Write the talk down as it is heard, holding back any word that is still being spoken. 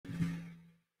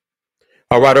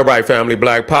All right, family.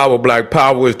 Black Power. Black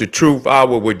Power is the truth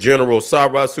hour with General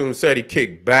Sarasun said he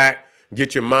kicked back.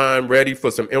 Get your mind ready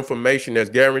for some information that's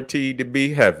guaranteed to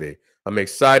be heavy. I'm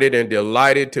excited and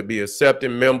delighted to be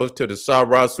accepting members to the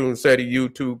Sarasun Seti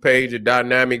YouTube page, a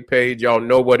dynamic page. Y'all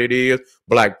know what it is.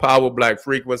 Black Power, Black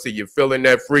Frequency. You're feeling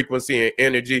that frequency and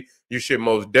energy. You should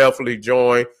most definitely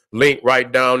join. Link right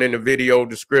down in the video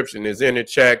description is in the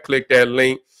chat. Click that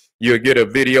link. You'll get a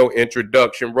video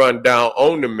introduction rundown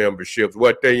on the memberships,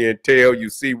 what they entail. You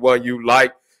see one you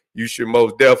like, you should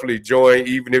most definitely join.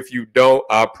 Even if you don't,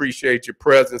 I appreciate your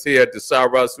presence here at the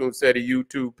Sarasun Seti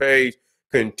YouTube page.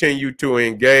 Continue to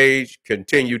engage,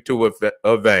 continue to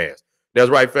advance. That's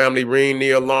right, family. Ring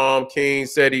the alarm,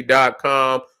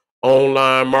 kingseti.com,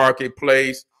 online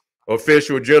marketplace,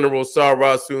 official General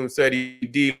Sarasun Seti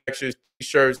D lectures,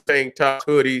 t-shirts, tank tops,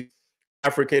 hoodies,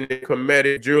 African and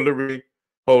Kemetic jewelry,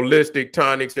 holistic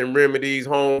tonics and remedies,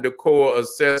 home decor,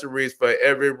 accessories for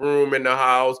every room in the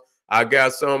house. I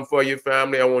got something for your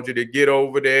family. I want you to get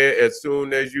over there as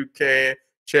soon as you can.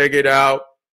 Check it out.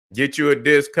 Get you a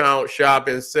discount, shop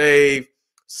and save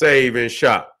and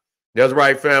shop. That's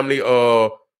right, family.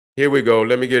 Here we go.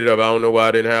 Let me get it up. I don't know why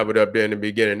I didn't have it up there in the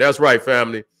beginning. That's right,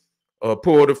 family.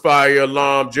 Pull the fire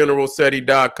alarm,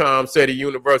 generalseti.com, Seti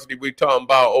University. We talking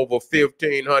about over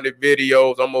 1,500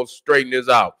 videos. I'm going to straighten this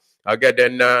out. I got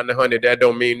that 900. That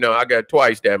don't mean no. I got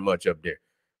twice that much up there.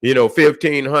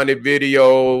 1,500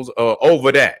 videos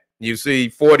over that. You see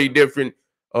 40 different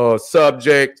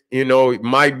subjects. It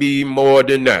might be more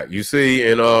than that. You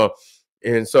see,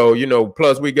 and so,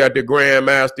 plus we got the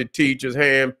grandmaster teachers,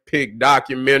 hand-picked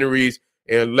documentaries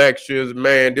and lectures.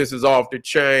 Man, this is off the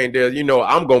chain. There's,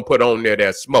 I'm going to put on there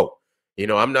that smoke.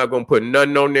 I'm not going to put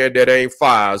nothing on there that ain't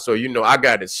fire. So, I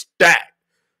got it stacked.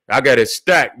 I got it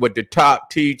stacked with the top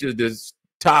teachers, the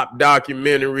top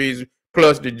documentaries,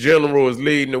 plus the general is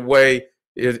leading the way.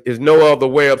 Is no other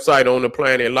website on the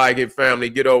planet like it, family.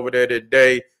 Get over there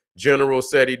today,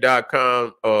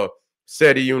 generalseti.com,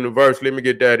 Seti University. Let me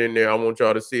get that in there. I want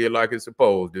y'all to see it like it's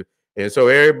supposed to. And so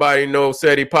everybody knows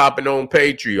Seti popping on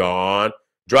Patreon,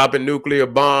 dropping nuclear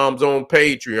bombs on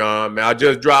Patreon. Man, I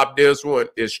just dropped this one.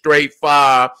 It's straight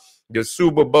fire. The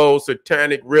Super Bowl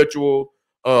satanic ritual,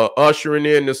 ushering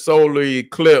in the solar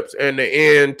eclipse and the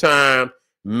end time.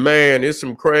 Man,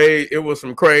 it was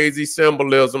some crazy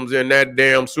symbolisms in that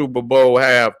damn Super Bowl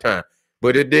halftime.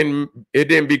 But it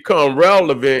didn't become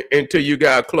relevant until you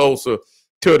got closer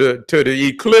to the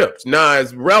eclipse. Now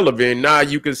it's relevant. Now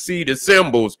you can see the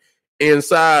symbols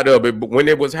inside of it. But when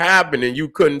it was happening, you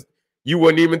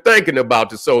weren't even thinking about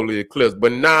the solar eclipse.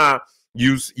 But now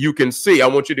you can see. I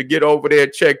want you to get over there,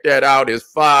 check that out. It's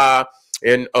fire.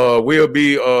 And we'll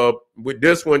be with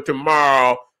this one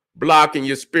tomorrow, blocking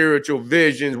your spiritual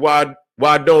visions. Why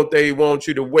don't they want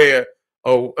you to wear?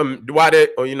 Why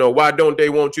don't they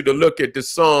want you to look at the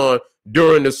sun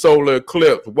during the solar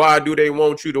eclipse? Why do they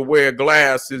want you to wear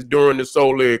glasses during the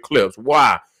solar eclipse?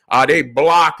 Why are they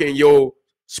blocking your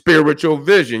spiritual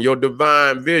vision, your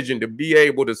divine vision, to be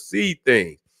able to see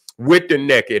things with the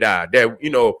naked eye? That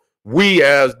we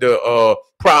as the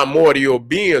primordial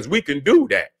beings, we can do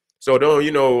that. So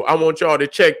I want y'all to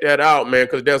check that out, man,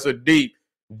 because that's a deep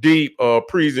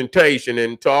presentation.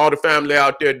 And to all the family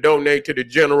out there, donate to the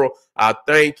general. I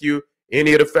thank you.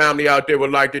 Any of the family out there would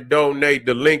like to donate,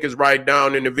 the link is right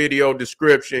down in the video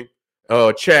description.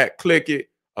 Chat, click it.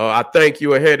 I thank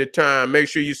you ahead of time. Make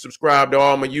sure you subscribe to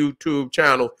all my YouTube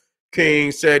channels,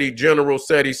 King Seti, General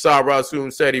Seti,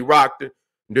 Sarasun Seti. Rock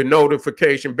the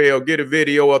notification bell. Get a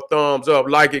video a thumbs up.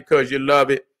 Like it because you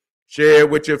love it. Share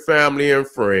with your family and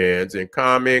friends, and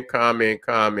comment.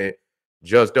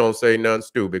 Just don't say nothing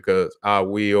stupid, because I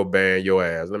will ban your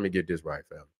ass. Let me get this right,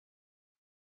 family.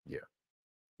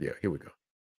 Yeah, here we go.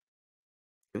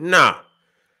 Now,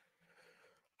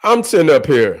 I'm sitting up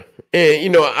here,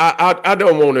 and I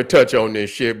don't want to touch on this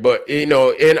shit, but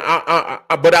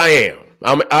but I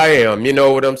am. You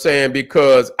know what I'm saying?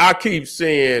 Because I keep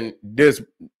seeing this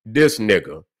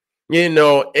nigga,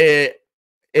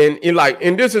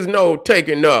 and this is no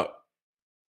taking up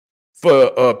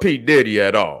for P. Diddy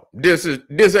at all. This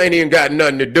ain't even got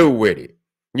nothing to do with it.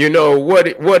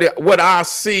 What I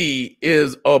see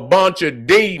is a bunch of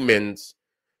demons,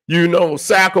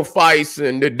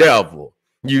 sacrificing the devil.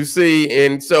 You see,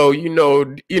 and so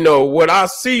what I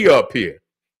see up here,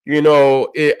 and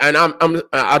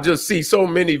I just see so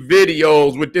many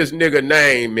videos with this nigga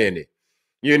name in it,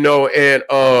 and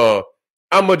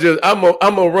I'm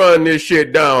gonna run this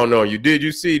shit down on you. Did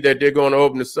you see that they're gonna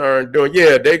open the CERN door?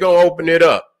 Yeah, they're gonna open it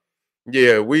up.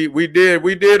 Yeah, we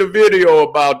did a video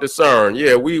about the CERN.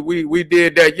 Yeah, we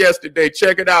did that yesterday.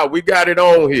 Check it out. We got it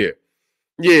on here.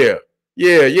 Yeah.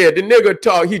 Yeah, the nigga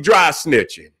talk, he dry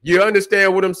snitching. You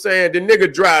understand what I'm saying? The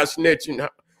nigga dry snitching.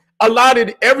 A lot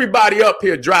of everybody up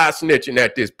here dry snitching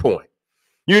at this point.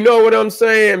 You know what I'm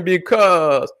saying?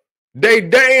 Because they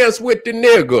dance with the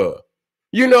nigga.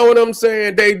 You know what I'm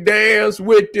saying? They dance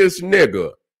with this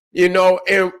nigga. You know,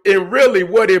 and really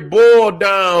what it boiled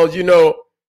down, you know,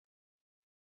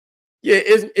 yeah,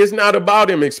 it's not about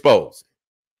him exposing.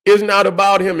 It's not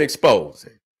about him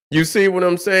exposing. You see what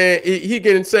I'm saying? He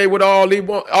can say what all he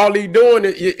want, all he doing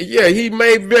is, yeah, he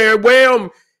may very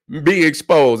well be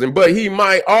exposing, but he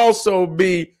might also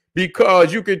be,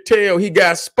 because you could tell he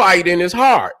got spite in his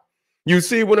heart. You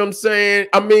see what I'm saying?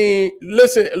 I mean,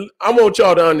 listen, I want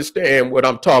y'all to understand what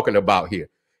I'm talking about here.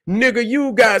 Nigga,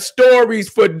 you got stories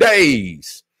for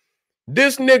days.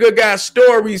 This nigga got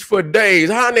stories for days.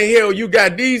 How in the hell you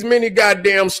got these many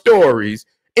goddamn stories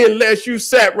unless you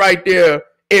sat right there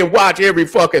and watch every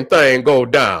fucking thing go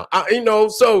down? You know,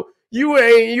 so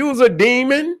you's a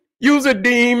demon. You's a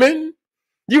demon.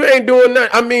 You ain't doing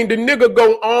that. I mean, the nigga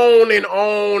go on and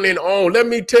on and on. Let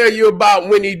me tell you about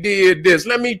when he did this.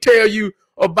 Let me tell you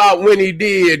about when he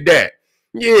did that.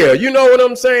 Yeah, you know what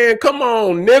I'm saying? Come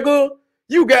on, nigga.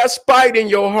 You got spite in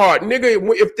your heart, nigga.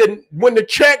 When the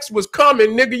checks was coming,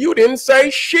 nigga, you didn't say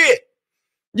shit.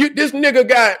 This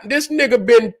nigga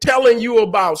been telling you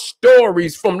about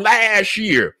stories from last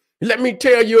year. Let me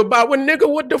tell you about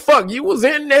what the fuck? You was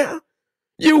in there.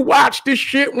 You watched this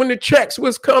shit when the checks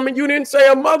was coming. You didn't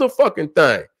say a motherfucking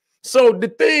thing. So the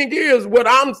thing is, what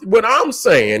I'm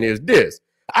saying is this.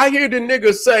 I hear the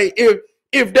nigga say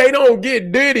if they don't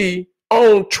get Diddy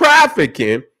on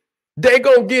trafficking, they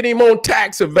gonna get him on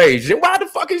tax evasion. Why the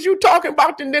fuck is you talking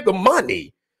about the nigga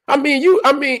money? I mean,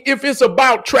 if it's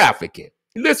about trafficking,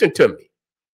 listen to me.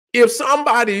 If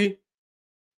somebody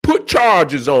put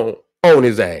charges on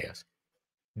his ass,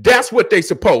 that's what they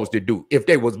supposed to do. If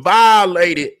they was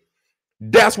violated,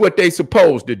 that's what they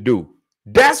supposed to do.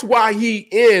 That's why he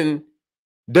in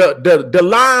the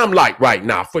limelight right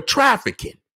now for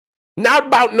trafficking. Not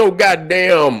about no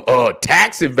goddamn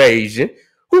tax evasion.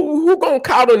 Who gonna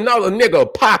count another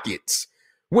nigga pockets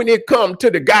when it come to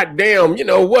the goddamn, you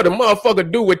know, what a motherfucker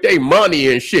do with their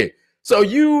money and shit? So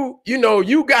you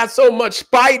got so much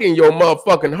spite in your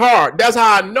motherfucking heart. That's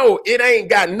how I know it ain't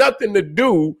got nothing to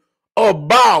do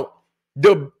about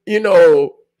the,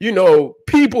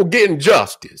 people getting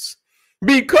justice.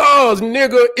 Because,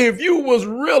 nigga, if you was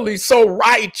really so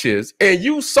righteous and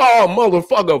you saw a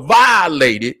motherfucker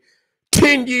violated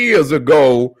 10 years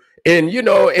ago, and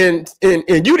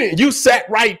you sat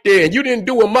right there and you didn't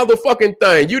do a motherfucking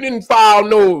thing. You didn't file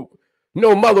no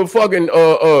motherfucking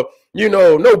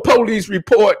no police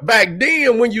report back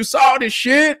then when you saw this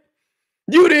shit.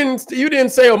 You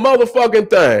didn't say a motherfucking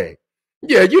thing.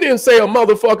 Yeah, you didn't say a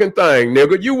motherfucking thing,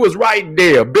 nigga. You was right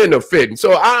there benefiting.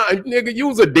 So nigga, you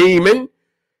was a demon.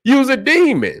 You was a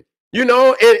demon. You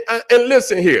know, and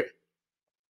listen here.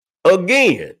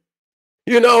 Again,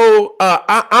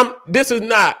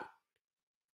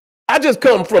 I just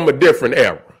come from a different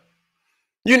era.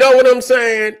 You know what I'm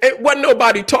saying? It wasn't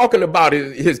nobody talking about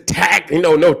his tax,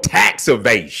 no tax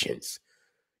evasions.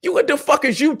 What the fuck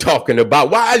is you talking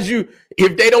about? Why is you,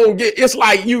 if they don't get, it's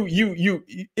like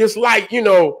it's like,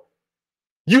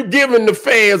 you giving the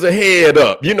fans a head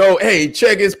up, hey,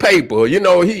 check his paper, the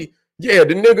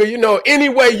nigga, any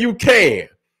way you can.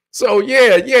 So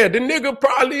yeah, the nigga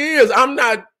probably is.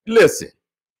 Listen,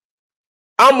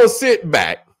 I'm gonna sit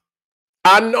back.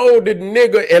 I know the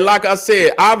nigga, and like I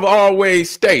said, I've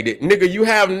always stated, nigga, you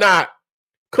have not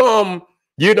come,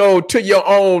 to your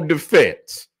own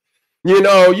defense. You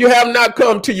have not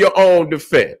come to your own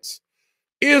defense.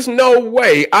 There's no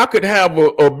way I could have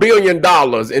 $1 billion and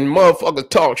motherfuckers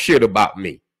talk shit about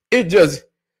me. It just,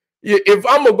 if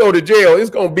I'm gonna go to jail, it's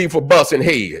gonna be for busting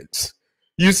heads.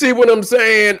 You see what I'm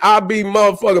saying? I'll be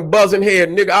motherfucking buzzing head,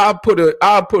 nigga.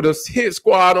 I'll put a hit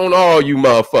squad on all you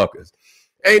motherfuckers.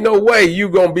 Ain't no way you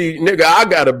gonna be, nigga, I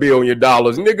got $1 billion.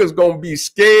 Niggas gonna be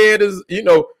scared as, you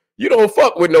don't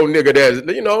fuck with no nigga that's,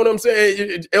 you know what I'm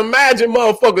saying? Imagine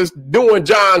motherfuckers doing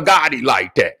John Gotti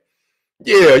like that.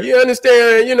 Yeah, you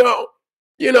understand,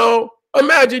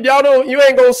 imagine you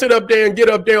ain't gonna sit up there and get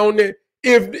up there on there.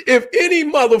 If any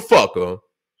motherfucker,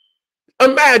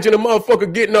 imagine a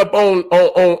motherfucker getting up on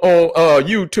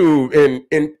YouTube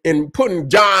and putting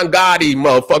John Gotti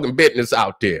motherfucking business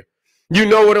out there. You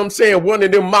know what I'm saying? One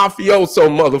of them mafioso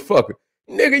motherfuckers.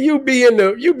 Nigga, you be in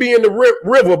the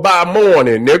river by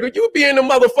morning, nigga. You be in the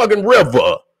motherfucking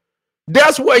river.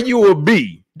 That's where you will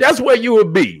be. That's where you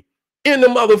will be. In the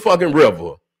motherfucking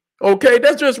river. Okay?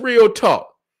 That's just real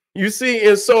talk. You see?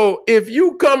 And so if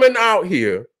you coming out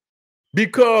here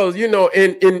because, you know,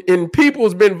 in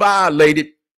people's been violated,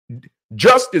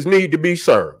 justice need to be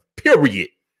served, period.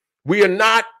 We are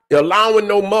not allowing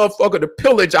no motherfucker to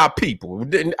pillage our people.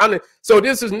 So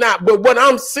this is not, but what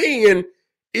I'm seeing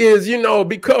is, you know,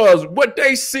 because what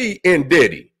they see in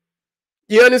Diddy,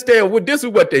 you understand what this is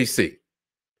what they see.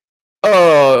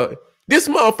 This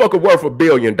motherfucker worth $1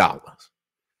 billion.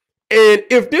 And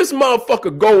if this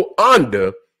motherfucker go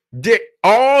under,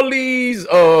 all these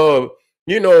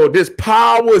you know, this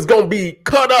power is gonna be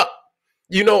cut up.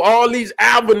 You know, all these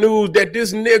avenues that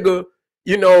this nigga,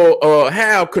 you know,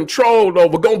 have control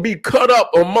over gonna be cut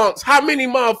up amongst how many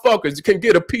motherfuckers can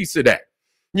get a piece of that?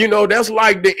 You know, that's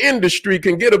like the industry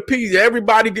can get a piece.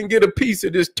 Everybody can get a piece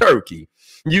of this turkey.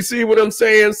 You see what I'm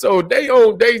saying? So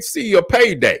they see a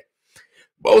payday.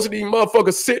 Most of these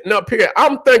motherfuckers sitting up here,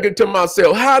 I'm thinking to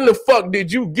myself, how in the fuck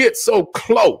did you get so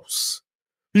close?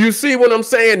 You see what I'm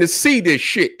saying? To see this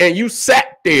shit, and you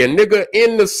sat there, nigga,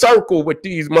 in the circle with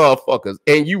these motherfuckers,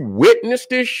 and you witnessed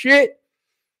this shit.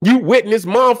 You witnessed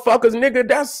motherfuckers, nigga.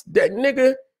 That's that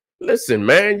nigga. Listen,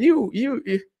 man, you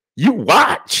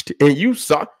watched and you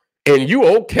saw, and you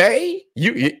okay?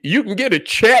 You can get a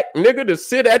check, nigga, to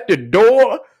sit at the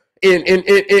door and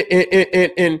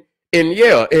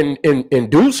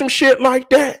do some shit like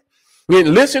that,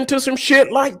 and listen to some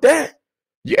shit like that.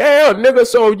 Yeah, nigga,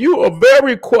 so you are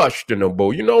very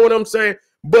questionable. You know what I'm saying?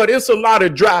 But it's a lot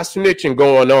of dry snitching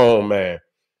going on, man.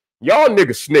 Y'all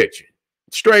niggas snitching.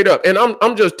 Straight up. And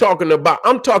I'm just talking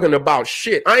about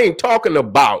shit. I ain't talking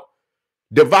about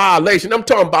the violation. I'm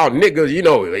talking about niggas, you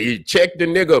know, he checked the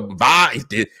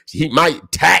nigga, he might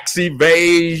tax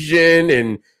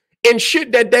evasion and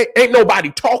shit that they ain't nobody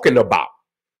talking about.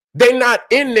 They not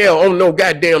in there on no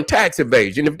goddamn tax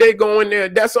evasion. If they go in there,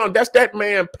 that's that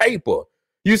man paper.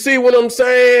 You see what I'm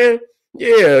saying?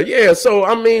 Yeah. So,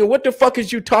 I mean, what the fuck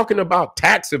is you talking about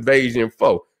tax evasion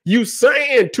for? You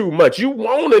saying too much. You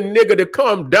want a nigga to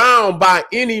come down by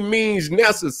any means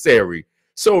necessary.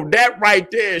 So that right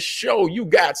there show you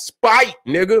got spite,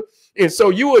 nigga. And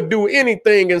so you would do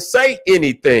anything and say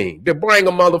anything to bring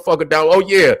a motherfucker down. Oh,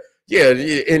 yeah,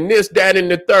 and this, that,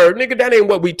 and the third. Nigga, that ain't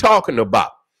what we talking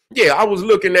about. Yeah, I was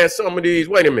looking at some of these.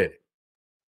 Wait a minute.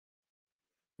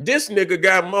 This nigga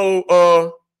got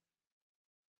more,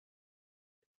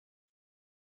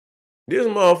 this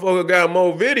motherfucker got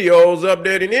more videos up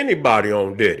there than anybody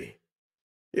on Diddy.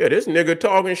 Yeah, this nigga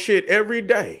talking shit every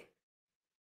day.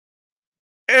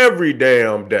 Every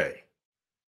damn day.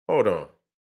 Hold on.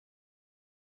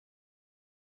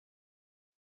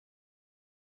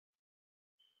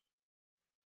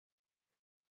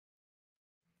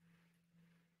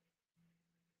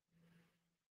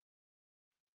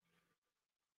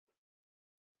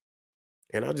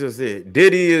 And I just said,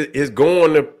 Diddy is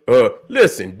going to,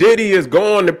 listen, Diddy is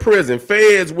going to prison.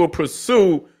 Feds will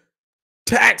pursue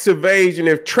tax evasion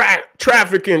if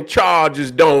trafficking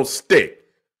charges don't stick.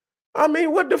 I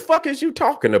mean, what the fuck is you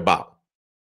talking about?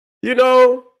 You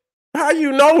know, how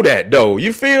you know that, though?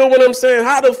 You feel what I'm saying?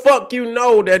 How the fuck you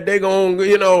know that they gonna,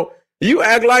 you know, you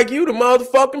act like you the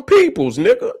motherfucking peoples,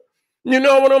 nigga. You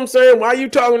know what I'm saying? Why you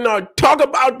talking now? Talk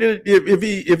about this,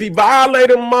 if he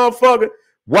violated a motherfucker,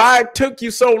 why it took you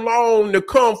so long to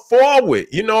come forward,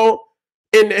 you know,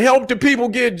 and help the people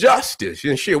get justice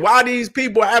and shit. Why these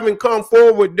people haven't come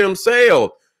forward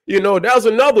themselves? You know, that's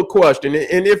another question.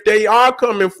 And if they are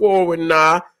coming forward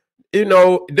now, you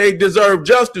know, they deserve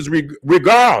justice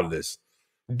regardless.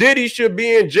 Diddy should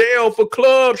be in jail for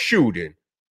club shooting.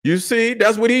 You see,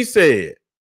 that's what he said.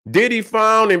 Diddy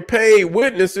found and paid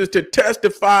witnesses to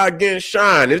testify against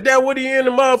Shine. Is that what he in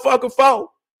the motherfucker for?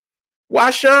 Why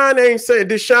Shine ain't say?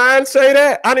 Did Shine say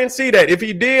that? I didn't see that. If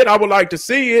he did, I would like to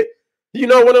see it. You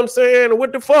know what I'm saying?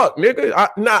 What the fuck, nigga?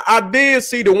 I did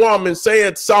see the woman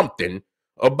said something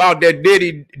about that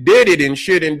Diddy did it and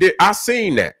shit, and I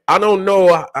seen that. I don't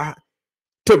know how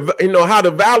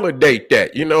to validate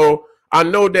that. You know, I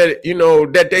know that, you know,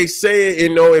 that they said,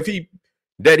 you know, if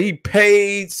he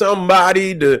paid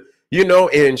somebody to, you know,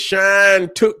 and Shine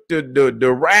took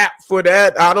the rap for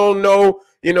that. I don't know,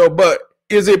 you know, but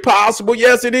is it possible?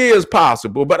 Yes, it is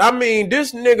possible. But I mean,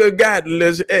 this nigga got,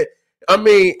 I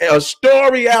mean, a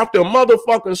story after a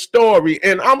motherfucking story.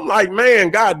 And I'm like,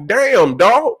 man, goddamn,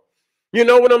 dog. You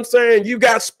know what I'm saying? You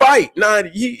got spite. Now,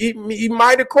 he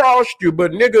might have crossed you,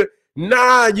 but nigga,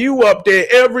 nah, you up there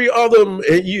every other,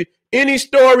 any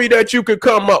story that you could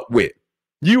come up with.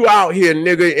 You out here,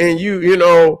 nigga, and you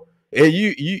know, and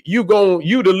you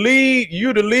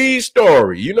the lead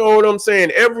story. You know what I'm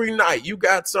saying? Every night you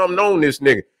got something on this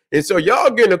nigga. And so y'all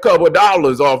getting a couple of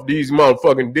dollars off these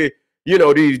motherfucking, you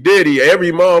know, these Diddy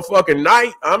every motherfucking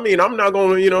night. I mean, I'm not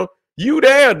gonna, you know, you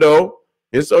there though.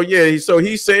 And so, yeah, so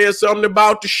he said something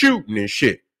about the shooting and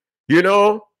shit, you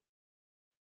know?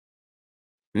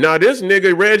 Now, this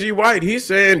nigga, Reggie White, he's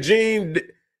saying Gene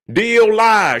deal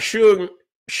lied.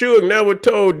 Suge never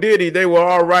told Diddy they were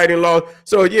all right in law.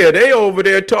 So, yeah, they over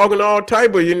there talking all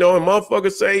type of, and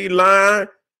motherfuckers say he lying.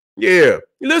 Yeah,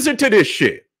 listen to this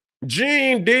shit.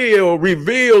 Gene Deal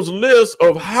reveals list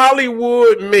of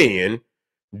Hollywood men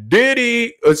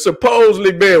Diddy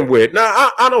supposedly been with.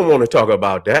 Now, I don't want to talk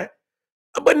about that.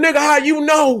 But, nigga, how you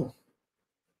know?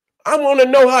 I want to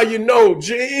know how you know,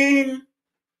 Gene.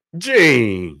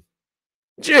 Gene.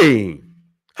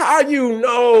 How you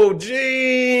know,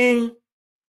 Gene?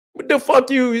 What the fuck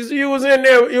you was in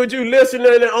there? Was you listening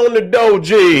on the door,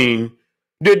 Gene?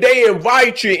 Did they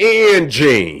invite you in,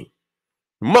 Gene?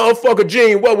 Motherfucker,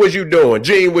 Gene, what was you doing?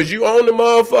 Gene, was you on the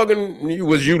motherfucking,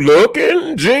 was you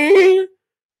looking, Gene?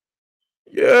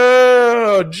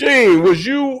 Yeah, Gene, was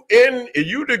you in,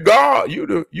 you the guard, you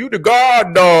the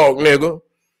guard dog, nigga.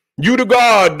 You the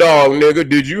guard dog, nigga.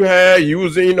 Did you have, you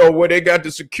was in, where they got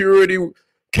the security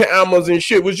cameras and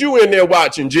shit. Was you in there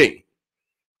watching, Gene?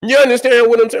 You understand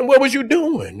what I'm saying? What was you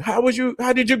doing? How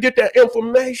did you get that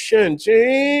information,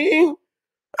 Gene?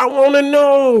 I want to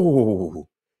know.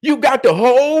 You got the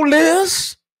whole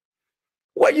list?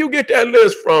 Where you get that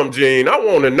list from, Gene? I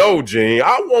want to know, Gene.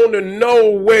 I want to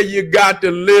know where you got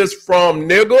the list from,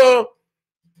 nigga.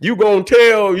 You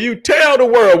tell the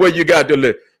world where you got the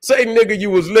list. Say, nigga, you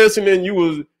was listening, you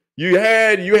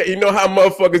know how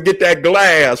motherfuckers get that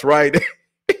glass, right?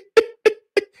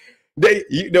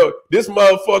 This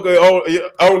motherfucker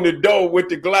on the door with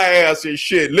the glass and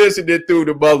shit, listening through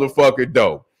the motherfucking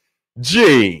door.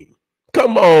 Gene,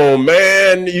 come on,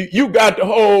 man. You got the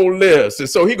whole list. And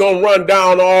so he gonna run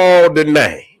down all the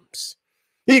names.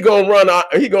 He gonna run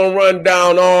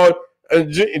down all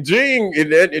Gene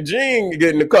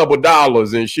getting a couple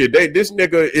dollars and shit. This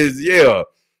nigga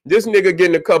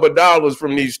getting a couple dollars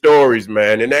from these stories,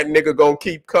 man. And that nigga gonna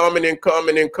keep coming and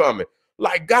coming and coming.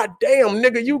 Like, goddamn,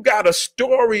 nigga, you got a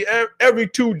story every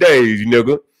 2 days,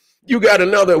 nigga. You got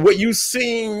another, where you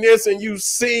seen this and you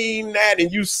seen that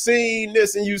and you seen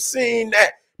this and you seen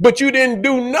that. But you didn't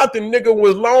do nothing, nigga.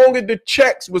 As long as the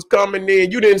checks was coming in,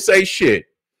 you didn't say shit.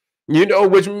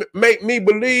 Which make me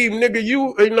believe,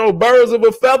 nigga, birds of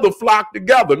a feather flock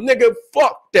together. Nigga,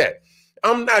 fuck that.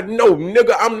 I don't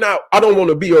want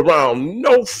to be around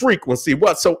no frequency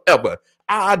whatsoever.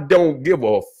 I don't give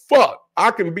a fuck. I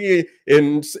can be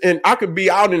I could be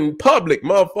out in public,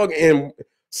 motherfucker, and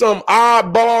some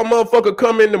oddball motherfucker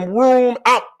come in the room.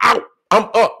 I'm out. I'm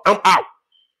up. I'm out.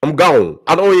 I'm gone.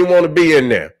 I don't even want to be in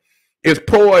there. It's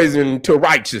poison to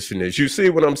righteousness. You see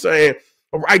what I'm saying?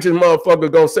 A righteous motherfucker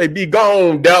gonna say, "Be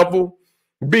gone, devil.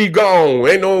 Be gone."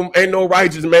 Ain't no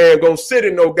righteous man gonna sit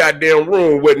in no goddamn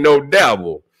room with no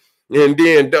devil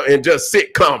and just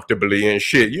sit comfortably and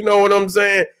shit. You know what I'm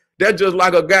saying? That's just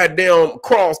like a goddamn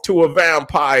cross to a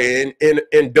vampire,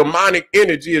 and demonic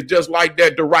energy is just like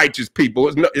that to righteous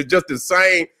people. It's just the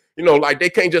same, like they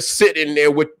can't just sit in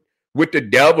there with the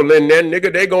devil and then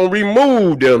nigga, they gonna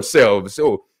remove themselves.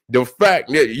 So the fact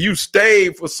that you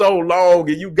stayed for so long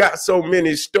and you got so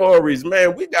many stories,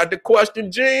 man, we got to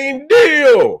question Gene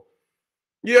Deal.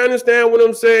 You understand what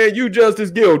I'm saying? You just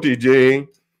as guilty, Gene.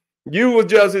 You was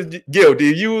just as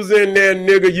guilty. You was in there,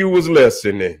 nigga, you was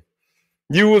listening.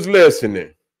 You was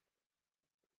listening.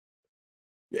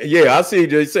 Yeah, I see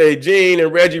they say Gene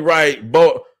and Reggie Wright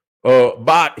bought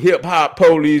hip hop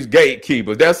police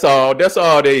gatekeepers. That's all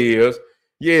they is.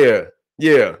 Yeah.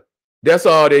 That's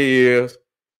all they is.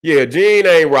 Yeah, Gene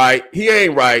ain't right. He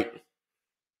ain't right.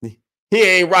 He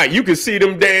ain't right. You can see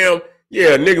them damn,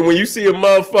 yeah, nigga, when you see a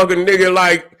motherfucking nigga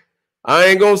like, I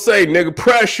ain't gonna say, nigga,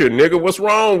 pressure, nigga, what's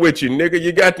wrong with you, nigga?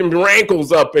 You got them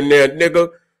rankles up in there, nigga.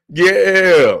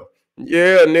 Yeah,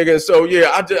 nigga. So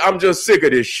yeah, I'm just sick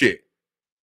of this shit.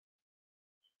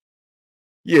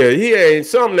 Yeah,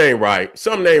 something ain't right.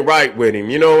 Something ain't right with him.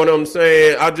 You know what I'm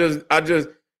saying? I just,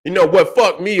 what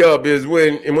fucked me up is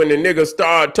when the nigga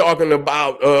started talking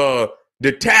about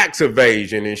the tax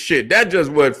evasion and shit. That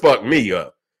just what fucked me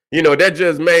up. That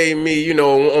just made me,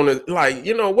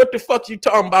 what the fuck you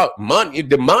talking about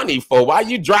the money for? Why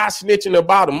you dry snitching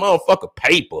about a motherfucker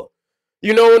paper?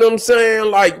 You know what I'm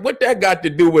saying? Like, what that got to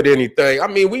do with anything? I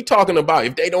mean, we talking about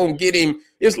if they don't get him,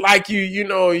 it's like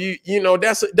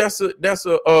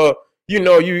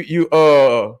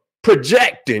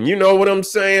projecting. You know what I'm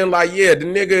saying? Like, yeah, the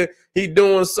nigga he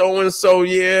doing so and so,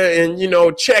 yeah, and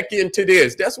check into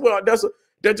this. That's just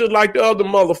like the other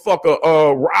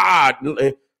motherfucker, Rod.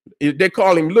 They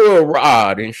call him Lil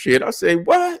Rod and shit. I say,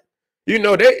 what? They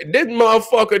say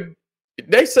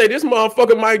this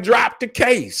motherfucker might drop the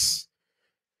case.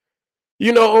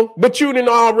 You know, but you done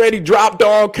already dropped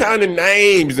all kind of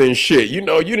names and shit. You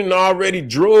know, you done already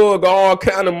drug all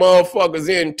kind of motherfuckers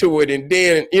into it. And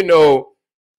then, you know,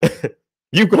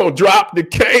 you gonna drop the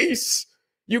case.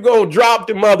 You gonna drop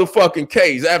the motherfucking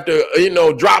case after, you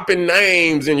know, dropping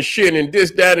names and shit and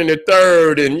this, that, and the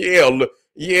third. And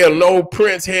yeah, no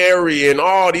Prince Harry and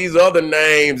all these other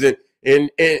names. And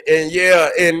yeah,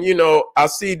 and you know, I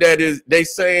see they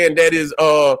saying that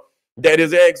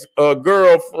his ex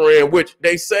girlfriend, which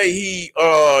they say he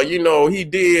you know, he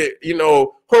did, you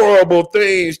know, horrible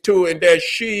things to, and that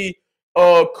she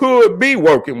could be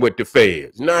working with the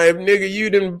feds. Now, if nigga you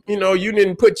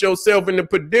didn't put yourself in the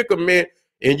predicament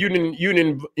and you didn't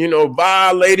you know,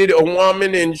 violated a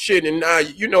woman and shit, and now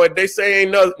you know they say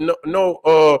ain't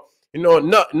no you know,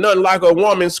 nothing like a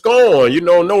woman scorn, you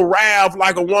know, no wrath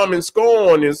like a woman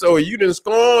scorn. And so you didn't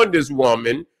scorn this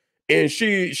woman and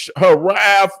her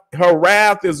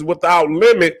wrath is without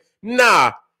limit.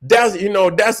 Nah, that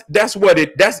is what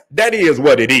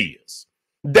it is.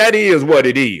 That is what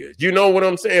it is. You know what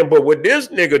I'm saying? But what this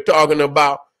nigga talking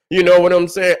about, you know what I'm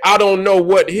saying? I don't know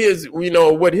what his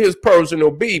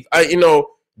personal beef. You know,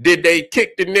 did they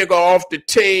kick the nigga off the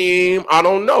team? I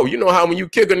don't know. You know how when you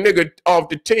kick a nigga off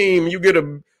the team, you get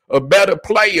a better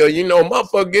player, you know,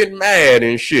 motherfucker get mad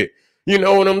and shit. You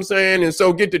know what I'm saying? And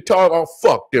so get to talk, oh,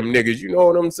 fuck them niggas. You know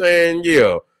what I'm saying?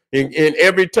 Yeah. And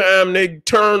every time they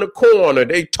turn the corner,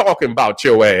 they talking about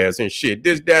your ass and shit.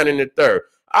 This, that, and the third.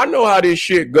 I know how this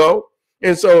shit go.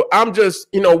 And so I'm just,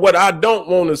 you know, what I don't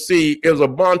want to see is a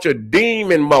bunch of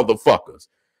demon motherfuckers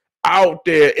out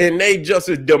there, and they just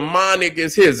as demonic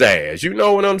as his ass. You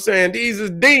know what I'm saying? These is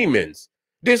demons.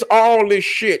 All this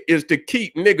shit is to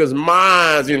keep niggas'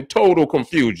 minds in total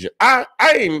confusion. I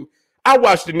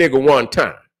watched the nigga one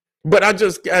time, but I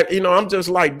just got, you know, I'm just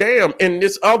like, damn. And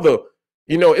this other,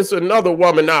 you know, it's another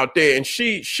woman out there, and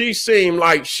she seemed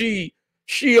like she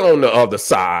on the other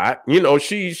side. You know,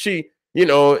 she, you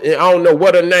know, I don't know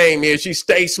what her name is. She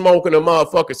stays smoking a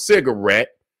motherfucking cigarette,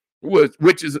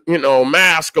 which is, you know,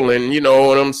 masculine, you know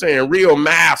what I'm saying? Real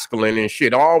masculine and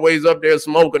shit. Always up there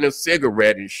smoking a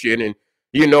cigarette and shit. And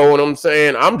you know what I'm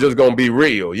saying? I'm just going to be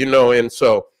real, you know? And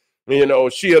so, you know,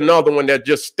 she another one that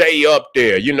just stay up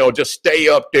there, you know, just stay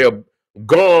up there,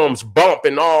 gums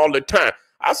bumping all the time.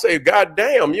 I say, God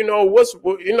damn, you know,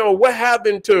 what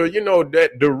happened to, you know,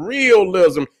 that the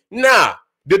realism? Nah,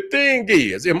 the thing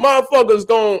is, if motherfuckers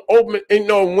gonna open, you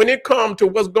know, when it comes to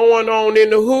what's going on in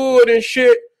the hood and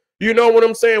shit, you know what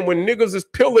I'm saying? When niggas is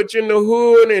pillaging the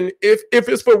hood, and if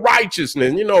it's for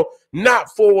righteousness, you know,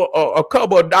 not for a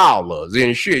couple of dollars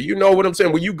and shit, you know what I'm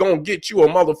saying? When you gonna get you a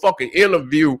motherfucking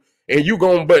interview and you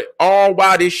gonna, but all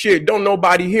why this shit, don't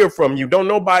nobody hear from you.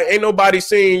 Ain't nobody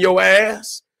seeing your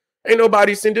ass. Ain't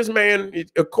nobody seen this man,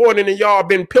 according to y'all,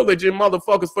 been pillaging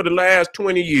motherfuckers for the last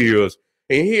 20 years.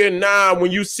 And here now,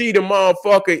 when you see the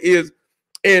motherfucker is,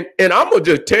 and I'm going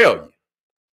to just tell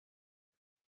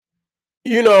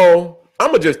you know, I'm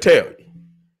going to just tell you,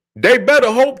 they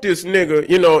better hope this nigga,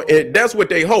 you know, and that's what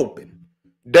they hoping.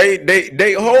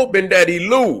 They hoping that he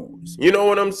lose. You know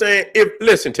what I'm saying?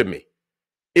 Listen to me.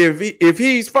 If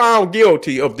he's found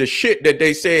guilty of the shit that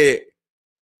they said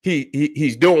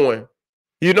he's doing,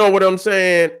 you know what I'm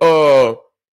saying? Of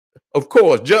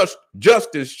course,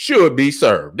 justice should be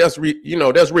served. That's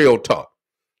that's real talk.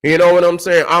 You know what I'm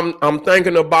saying? I'm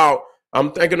thinking about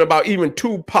even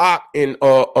Tupac and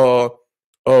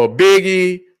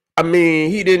Biggie. I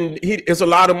mean, it's a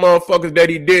lot of motherfuckers that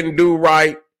he didn't do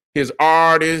right. His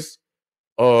artists,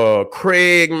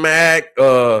 Craig Mack,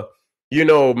 you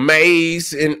know,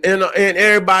 Mace, and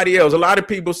everybody else. A lot of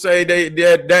people say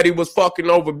that he was fucking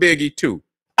over Biggie too.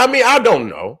 I mean, I don't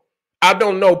know. I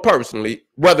don't know personally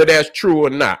whether that's true or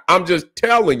not. I'm just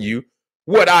telling you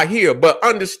what I hear. But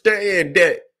understand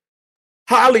that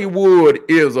Hollywood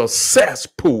is a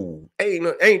cesspool.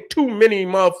 Ain't too many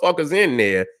motherfuckers in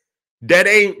there that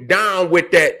ain't down with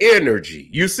that energy.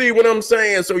 You see what I'm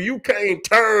saying? So you can't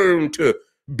turn to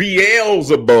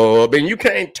Beelzebub, and you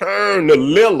can't turn to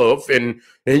Lilith, and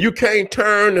you can't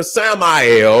turn to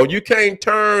Samael. You can't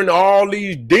turn to all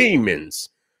these demons.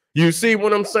 You see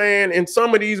what I'm saying? And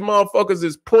some of these motherfuckers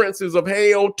is princes of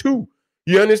hell too.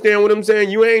 You understand what I'm saying?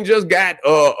 You ain't just got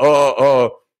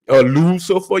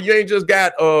Lucifer. You ain't just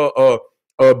got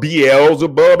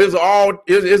Beelzebub.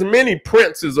 It's many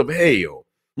princes of hell.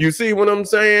 You see what I'm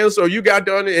saying? So you got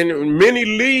done, and many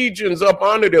legions up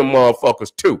under them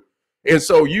motherfuckers too. And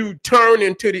so you turn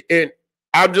into and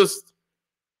I'm just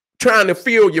trying to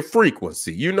feel your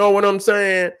frequency. You know what I'm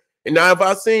saying? And now if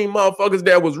I seen motherfuckers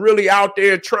that was really out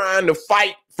there trying to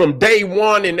fight from day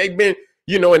one, and they've been,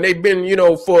 you know,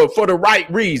 for the right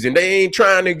reason. They ain't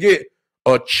trying to get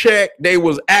a check. They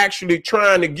was actually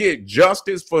trying to get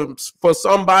justice for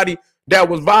somebody that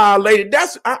was violated.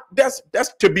 That's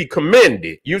to be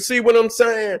commended. You see what I'm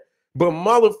saying? But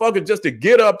motherfucker, just to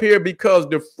get up here because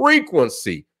the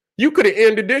frequency, you could have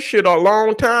ended this shit a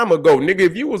long time ago, nigga.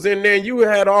 If you was in there and you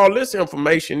had all this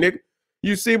information, nigga.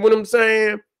 You see what I'm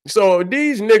saying? So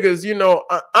these niggas, you know,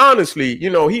 honestly, you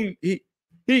know, he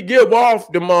give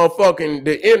off the motherfucking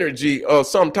the energy of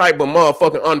some type of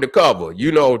motherfucking undercover,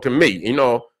 you know, to me, you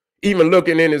know, even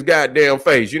looking in his goddamn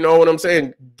face, you know what I'm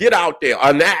saying? Get out there,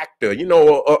 an actor, you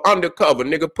know, undercover,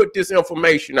 nigga, put this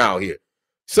information out here.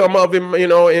 Some of him, you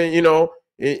know, and you know,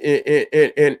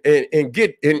 and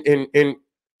get and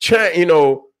you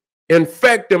know,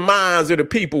 infect the minds of the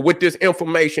people with this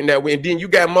information that we, and then you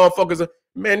got motherfuckers,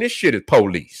 man, this shit is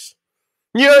police.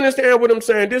 You understand what I'm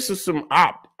saying? This is some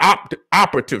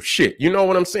operative shit. You know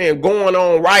what I'm saying? Going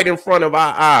on right in front of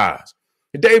our eyes.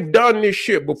 They've done this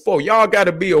shit before. Y'all got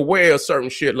to be aware of certain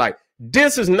shit. Like,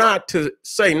 this is not to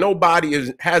say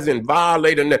nobody hasn't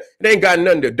violated. It ain't got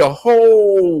nothing to the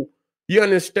whole, you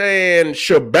understand,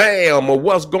 shabam of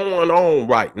what's going on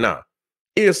right now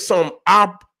is some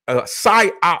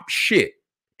psyop shit.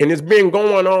 And it's been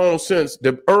going on since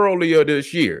the earlier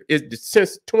this year.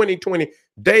 Since 2020.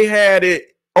 They had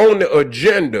it on the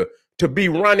agenda to be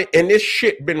running, and this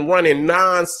shit been running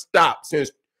nonstop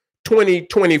since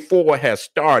 2024 has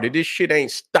started. This shit ain't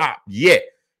stopped yet.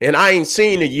 And I ain't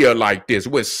seen a year like this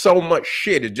with so much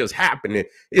shit is just happening.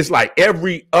 It's like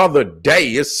every other day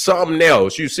it's something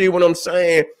else. You see what I'm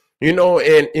saying? You know,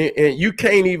 and you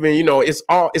can't even, you know,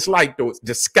 it's like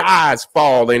the sky's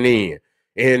falling in.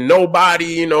 And nobody,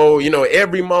 you know,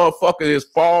 every motherfucker is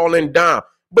falling down.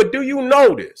 But do you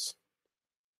notice?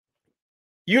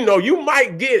 You know, you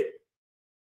might get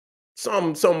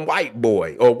some white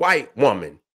boy or white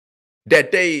woman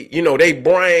that they, you know, they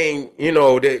bring, you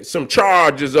know, some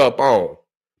charges up on.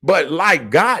 But like,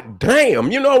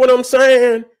 goddamn, you know what I'm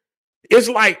saying? It's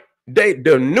like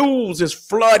the news is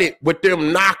flooded with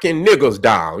them knocking niggas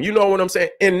down. You know what I'm saying?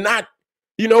 And not,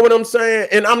 you know what I'm saying?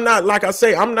 And I'm not, like I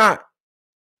say, I'm not,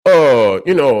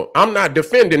 you know, I'm not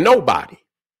defending nobody.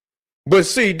 But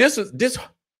see, this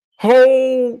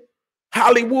whole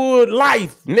Hollywood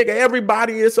life, nigga,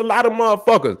 everybody, it's a lot of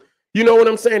motherfuckers. You know what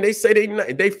I'm saying? They say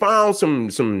they found some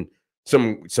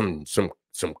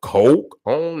coke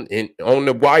on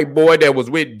the white boy that was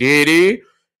with Diddy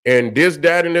and this,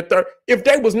 that, and the third. If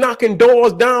they was knocking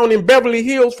doors down in Beverly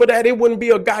Hills for that, it wouldn't be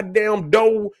a goddamn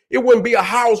door. It wouldn't be a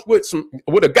house with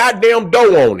a goddamn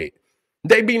door on it.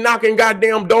 They be knocking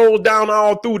goddamn doors down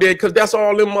all through there because that's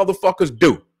all them motherfuckers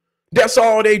do. That's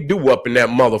all they do up in that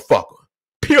motherfucker.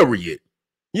 Period.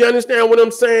 You understand what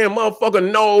I'm saying?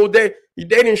 Motherfucker know they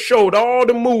done showed all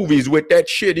the movies with that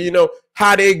shit, you know,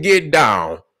 how they get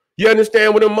down. You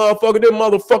understand what them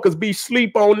motherfuckers be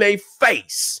sleep on their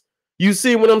face. You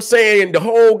see what I'm saying? The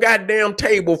whole goddamn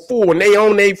table full and they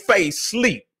on their face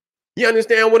sleep. You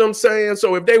understand what I'm saying?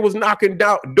 So if they was knocking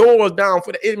doors down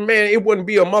for it, man, it wouldn't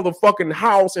be a motherfucking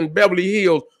house in Beverly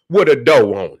Hills with a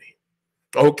door on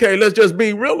it. Okay, let's just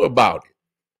be real about it.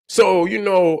 So, you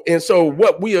know, and so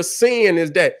what we are seeing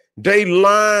is that they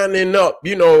lining up,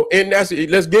 you know, and that's it.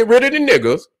 Let's get rid of the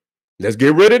niggas. Let's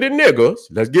get rid of the niggas.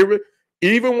 Let's get rid.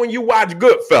 Even when you watch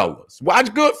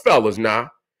Goodfellas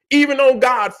now. Even on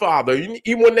Godfather,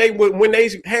 even when they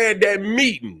had that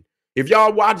meeting. If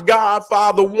y'all watch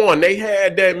Godfather 1, they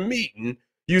had that meeting.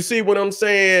 You see what I'm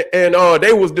saying? And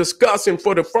they was discussing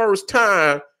for the first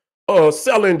time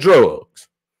selling drugs.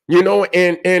 You know,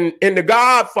 and the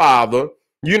Godfather,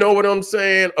 you know what I'm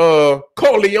saying?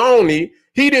 Corleone,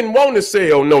 he didn't want to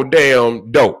sell no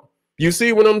damn dope. You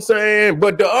see what I'm saying?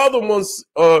 But the other ones,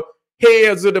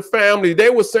 heads of the family, they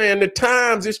were saying the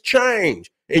times has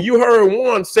changed. And you heard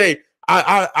one say,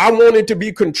 I want it to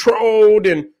be controlled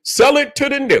and sell it to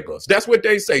the niggas. That's what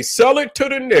they say. Sell it to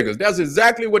the niggas. That's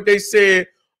exactly what they said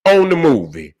on the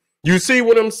movie. You see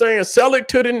what I'm saying? Sell it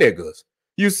to the niggas.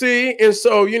 You see? And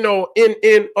so, you know,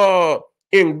 in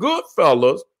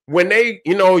Goodfellas, when they,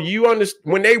 you know,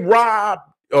 when they robbed,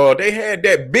 they had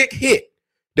that big hit.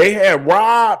 They had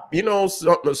robbed, you know,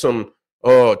 some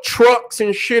trucks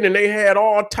and shit, and they had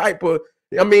all type of,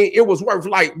 I mean, it was worth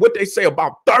like what they say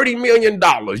about $30 million.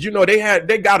 You know,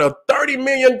 they got a $30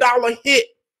 million hit.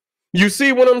 You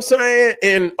see what I'm saying?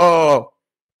 And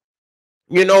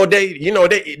you know,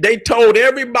 they told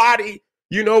everybody,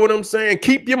 you know what I'm saying?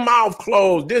 Keep your mouth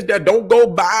closed. This, that, don't go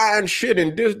buying shit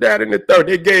and this, that, and the third.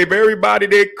 They gave everybody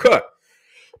their cut.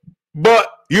 But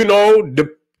you know,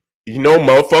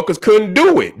 motherfuckers couldn't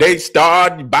do it. They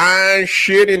started buying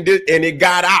shit and it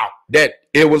got out that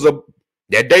it was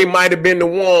that they might have been the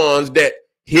ones that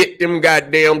hit them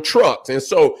goddamn trucks. And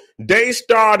so they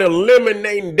started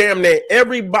eliminating damn near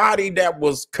everybody that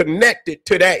was connected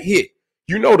to that hit.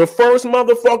 You know, the first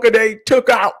motherfucker they took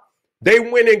out, they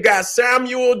went and got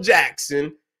Samuel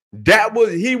Jackson.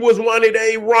 He was one of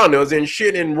their runners and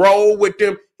shit and rolled with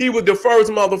them. He was the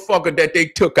first motherfucker that they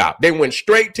took out. They went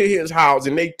straight to his house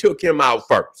and they took him out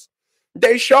first.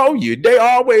 They show you. They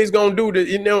always gonna do the,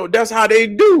 you know, that's how they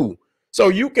do. So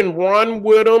you can run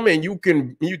with them and you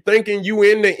thinking you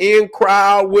in the in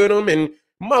crowd with them, and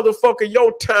motherfucker,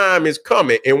 your time is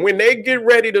coming. And when they get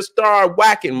ready to start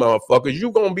whacking motherfuckers,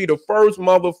 you gonna be the first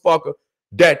motherfucker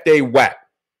that they whack.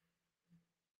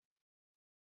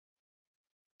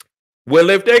 Well,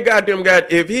 if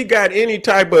he got any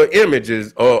type of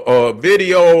images or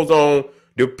videos on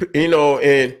the, you know,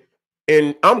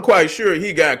 and I'm quite sure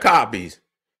he got copies.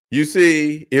 You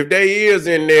see, if they is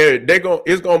in there,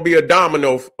 it's gonna be a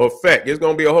domino effect. It's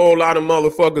gonna be a whole lot of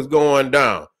motherfuckers going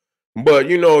down. But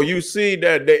you know, you see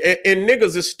that and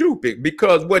niggas are stupid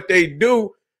because what they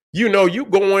do, you know, you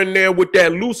go in there with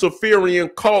that Luciferian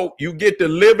cult, you get to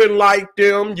living like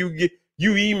them, you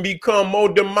even become more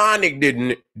demonic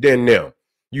than them.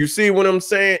 You see what I'm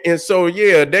saying? And so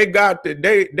yeah, they got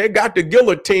the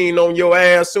guillotine on your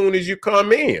ass soon as you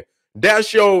come in.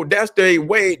 That's the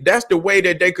way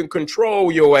that they can control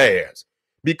your ass,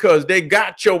 because they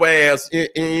got your ass in,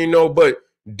 you know. But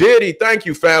Diddy, thank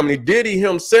you, family. Diddy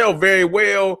himself very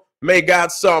well may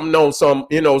got something on some,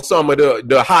 you know, some of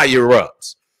the higher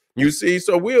ups. You see,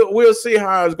 so we'll see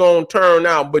how it's gonna turn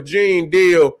out. But Gene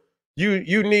Deal,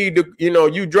 you need to, you know,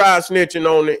 you dry snitching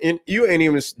on it, and you ain't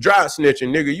even dry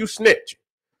snitching, nigga. You snitching.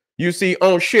 You see,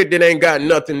 on shit that ain't got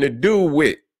nothing to do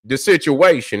with the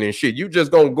situation and shit. You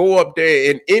just gonna go up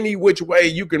there in any which way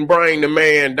you can bring the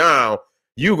man down.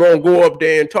 You gonna go up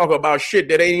there and talk about shit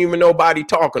that ain't even nobody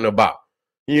talking about.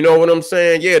 You know what I'm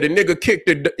saying? Yeah, the nigga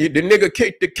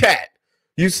kicked the cat.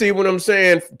 You see what I'm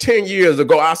saying? 10 years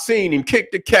ago, I seen him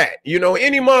kick the cat. You know,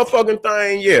 any motherfucking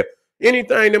thing, yeah.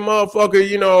 Anything the motherfucker,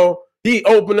 you know, he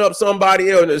opened up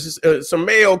somebody else. Some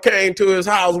mail came to his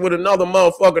house with another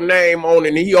motherfucker name on it,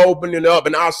 and he opened it up,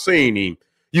 and I seen him.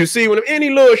 You see, when any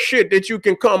little shit that you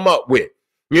can come up with,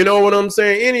 you know what I'm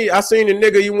saying? I seen the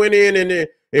nigga, he went in and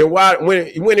he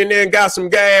went in there and got some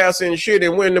gas and shit,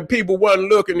 and when the people wasn't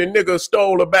looking, the nigga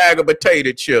stole a bag of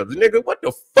potato chips. Nigga, what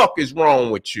the fuck is wrong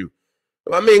with you?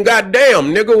 I mean,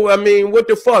 goddamn, nigga. I mean, what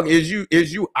the fuck is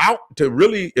you out to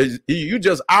really? Is you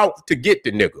just out to get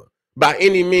the nigga by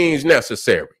any means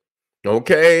necessary?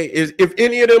 Okay, if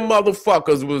any of them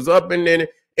motherfuckers was up in there.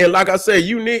 And like I say,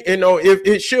 you need, you know, if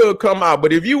it should come out,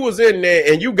 but if you was in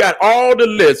there and you got all the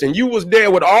lists and you was there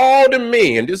with all the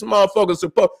men, this motherfucker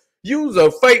supposed, you's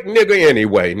a fake nigga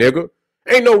anyway, nigga.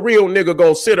 Ain't no real nigga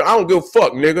gonna sit. I don't give a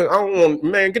fuck, nigga. I don't want,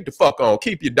 man, get the fuck on.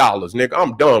 Keep your dollars, nigga.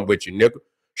 I'm done with you, nigga.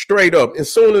 Straight up.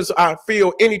 As soon as I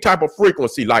feel any type of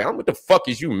frequency, like, what the fuck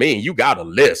is you mean? You got a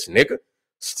list, nigga.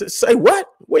 Say what?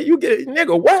 Where you get,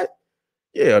 nigga, what?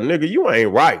 Yeah, nigga, you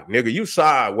ain't right, nigga. You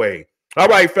sideways. All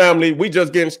right, family, we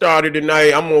just getting started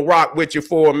tonight. I'm going to rock with you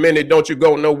for a minute. Don't you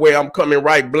go nowhere. I'm coming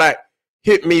right back.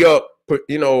 Hit me up,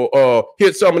 you know,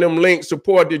 hit some of them links,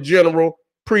 support the general.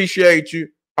 Appreciate you.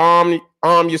 Arm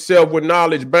yourself with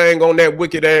knowledge. Bang on that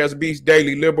wicked ass beast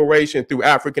daily liberation through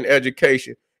African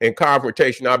education and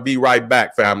confrontation. I'll be right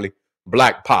back, family.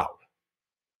 Black Power.